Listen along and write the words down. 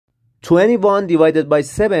21 divided by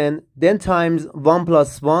 7, then times 1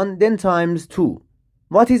 plus 1, then times 2.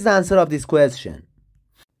 What is the answer of this question?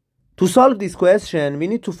 To solve this question, we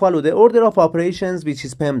need to follow the order of operations, which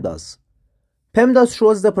is PEMDAS. PEMDAS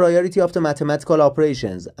shows the priority of the mathematical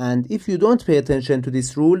operations, and if you don't pay attention to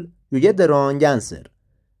this rule, you get the wrong answer.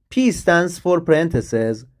 P stands for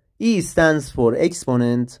parentheses, E stands for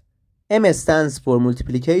exponent, M stands for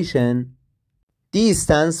multiplication, D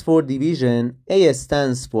stands for division, A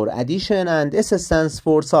stands for addition, and S stands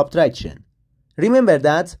for subtraction. Remember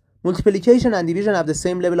that multiplication and division have the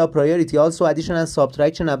same level of priority, also addition and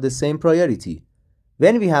subtraction have the same priority.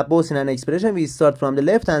 When we have both in an expression, we start from the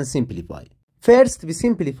left and simplify. First, we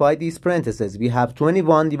simplify these parentheses. We have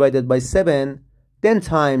 21 divided by 7, then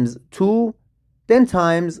times 2, then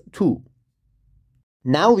times 2.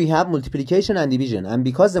 Now we have multiplication and division, and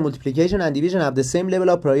because the multiplication and division have the same level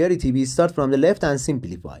of priority, we start from the left and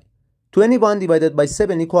simplify. 21 divided by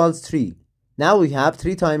 7 equals 3. Now we have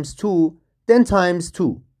 3 times 2, then times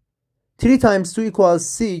 2. 3 times 2 equals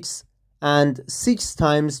 6, and 6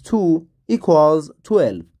 times 2 equals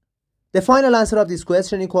 12. The final answer of this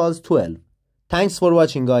question equals 12. Thanks for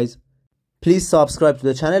watching, guys. Please subscribe to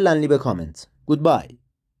the channel and leave a comment. Goodbye.